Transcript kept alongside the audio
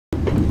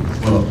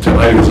Well,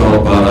 tonight was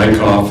all about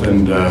Eickhoff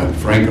and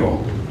Franco.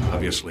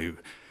 Obviously,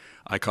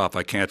 Eickhoff,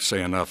 I can't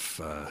say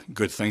enough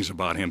good things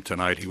about him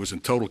tonight. He was in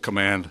total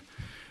command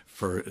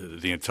for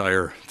the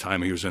entire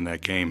time he was in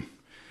that game.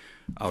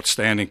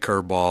 Outstanding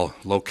curveball,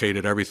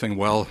 located everything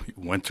well,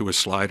 went to his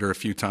slider a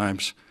few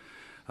times.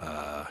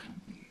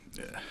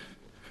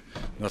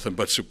 Nothing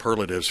but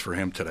superlatives for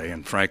him today.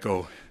 And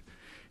Franco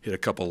hit a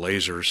couple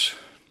lasers,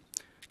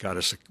 got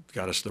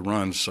us the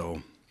runs,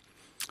 so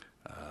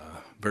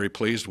very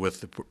pleased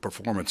with the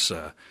performance.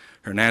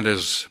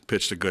 Hernandez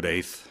pitched a good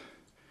eighth,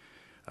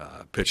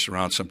 pitched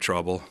around some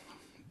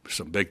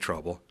big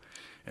trouble,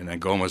 and then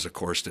Gomez, of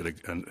course,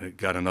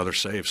 got another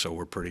save, so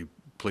we're pretty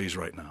pleased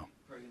right now.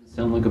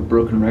 Sound like a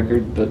broken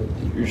record, but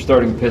your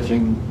starting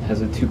pitching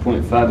has a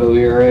 2.50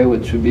 ERA,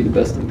 which would be the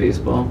best in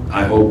baseball.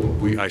 I hope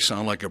I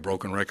sound like a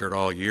broken record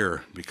all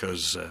year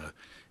because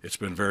it's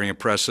been very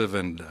impressive,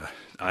 and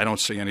I don't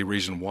see any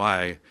reason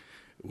why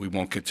we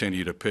won't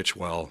continue to pitch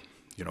well,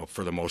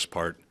 for the most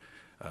part,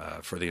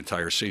 for the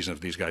entire season if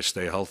these guys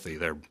stay healthy.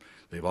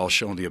 They've all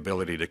shown the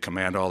ability to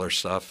command all their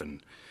stuff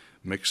and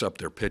mix up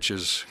their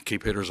pitches,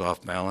 keep hitters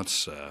off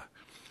balance.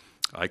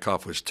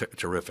 Eickhoff was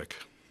terrific.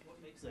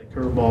 What makes that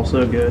curveball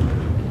so good?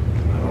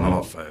 I don't know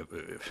if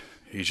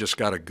he's just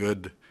got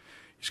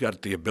he's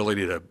got the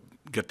ability to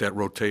get that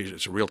rotation.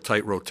 It's a real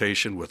tight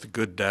rotation with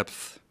good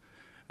depth.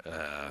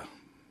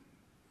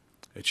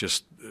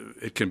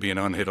 It can be an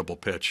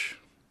unhittable pitch,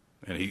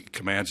 and he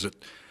commands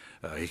it.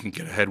 He can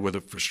get ahead with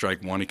it for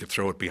strike one. He can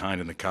throw it behind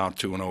in the count,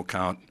 2-0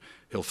 count.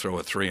 He'll throw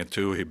a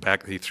 3-2.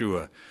 He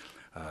threw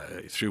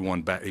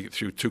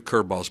two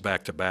curveballs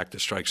back to back to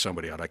strike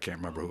somebody out. I can't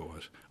remember who it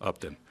was.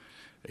 Upton.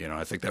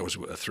 I think that was a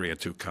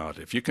 3-2 count.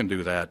 If you can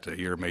do that,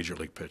 you're a major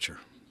league pitcher.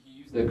 He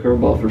used that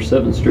curveball for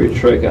 7 straight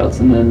strikeouts,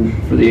 and then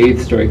for the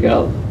 8th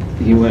strikeout,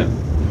 it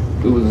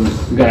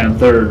was a guy on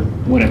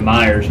third, went at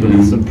Myers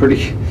with some pretty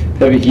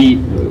heavy heat.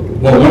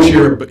 Well,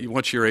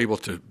 once you're able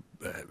to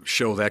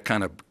show that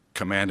kind of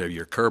command of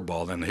your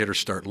curveball, then the hitters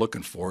start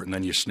looking for it, and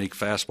then you sneak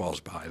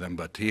fastballs by them.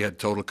 But he had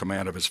total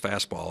command of his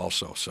fastball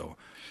also, so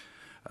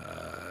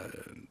I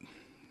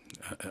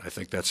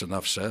think that's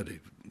enough said.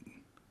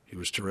 He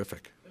was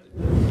terrific.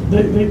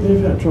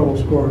 They've had trouble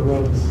scoring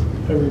runs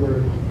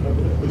everywhere.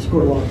 They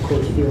scored a lot in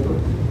Coors Field, but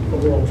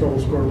overall trouble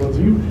scoring runs.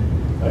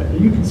 Are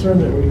you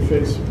concerned that when you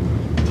face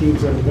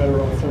teams that are better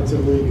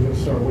offensively, you're going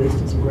to start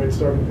wasting some great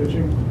starting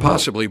pitching?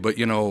 Possibly, but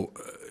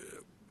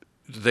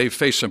they've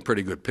faced some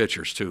pretty good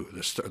pitchers too.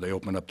 They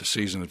opened up the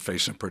season and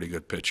faced some pretty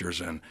good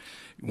pitchers, and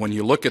when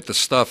you look at the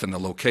stuff and the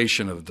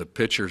location of the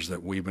pitchers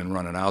that we've been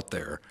running out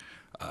there,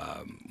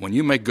 when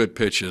you make good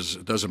pitches,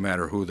 it doesn't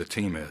matter who the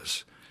team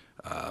is.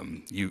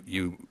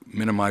 You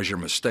minimize your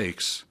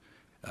mistakes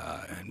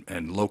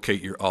and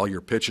locate all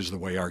your pitches the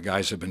way our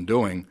guys have been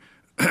doing.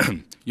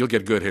 You'll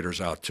get good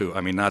hitters out too.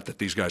 I mean, not that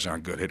these guys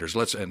aren't good hitters.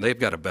 And they've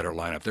got a better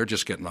lineup. They're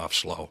just getting off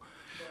slow.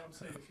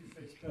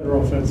 Better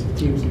offensive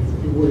teams,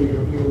 you're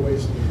going to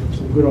waste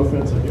some good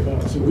offense on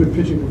your some good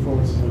pitching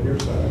performances on your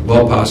side.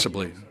 Well,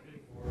 possibly.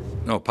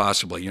 No,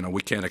 possibly.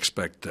 We can't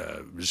expect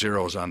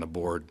zeros on the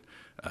board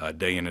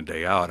day in and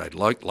day out. I'd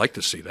like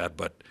to see that,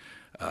 but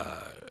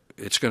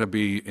it's going to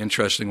be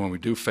interesting when we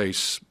do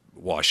face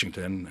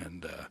Washington,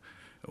 and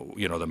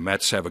the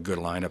Mets have a good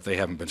lineup. They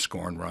haven't been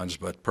scoring runs,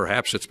 but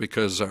perhaps it's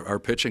because our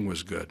pitching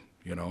was good.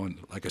 And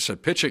like I said,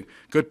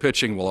 good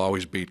pitching will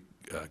always beat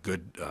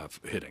good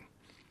hitting.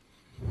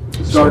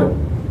 Sorry.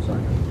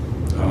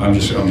 I'm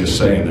just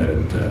saying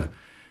that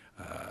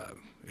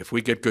if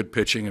we get good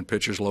pitching and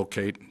pitchers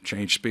locate,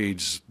 change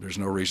speeds, there's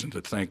no reason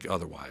to think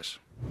otherwise.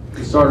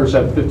 The starters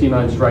have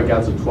 59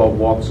 strikeouts and 12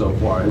 walks so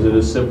far. Is it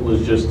as simple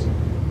as just,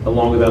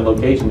 along with that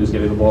location, just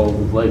getting the ball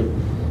over the plate?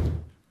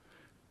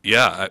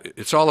 Yeah,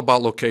 it's all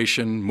about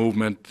location,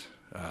 movement,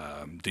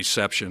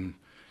 deception.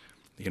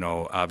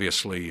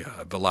 Obviously,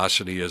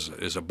 velocity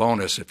is a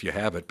bonus if you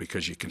have it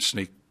because you can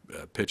sneak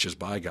pitches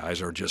by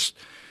guys, or just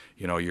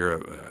you're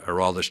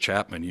Aroldis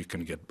Chapman, you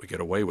can get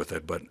away with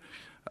it. But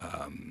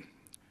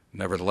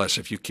nevertheless,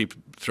 if you keep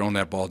throwing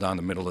that ball down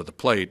the middle of the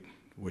plate,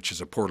 which is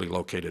a poorly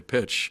located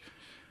pitch,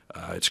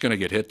 it's going to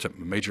get hit.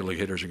 Major league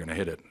hitters are going to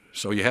hit it.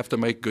 So you have to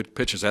make good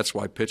pitches. That's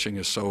why pitching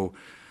is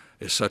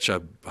such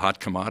a hot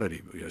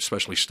commodity,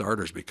 especially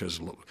starters, because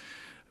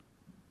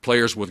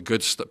pitchers with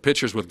good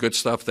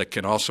stuff that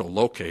can also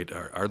locate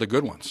are the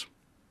good ones.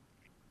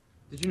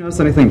 Did you notice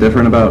anything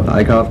different about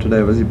Eickhoff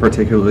today? Was he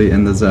particularly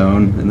in the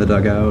zone, in the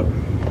dugout?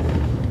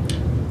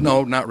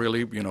 No, not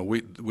really.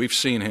 We've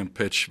seen him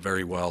pitch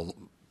very well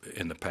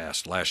in the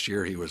past. Last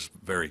year he was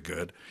very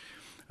good.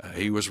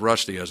 He was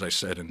rusty, as I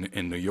said,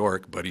 in New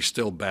York, but he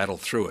still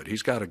battled through it.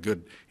 He's got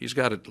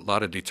a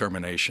lot of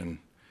determination,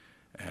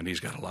 and he's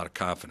got a lot of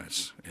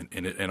confidence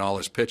in all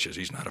his pitches.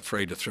 He's not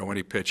afraid to throw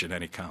any pitch in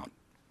any count.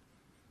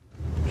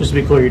 Just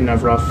to be clear, you didn't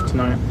have Ruff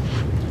tonight?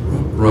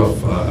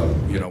 Ruff,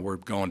 we're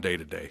going day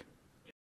to day.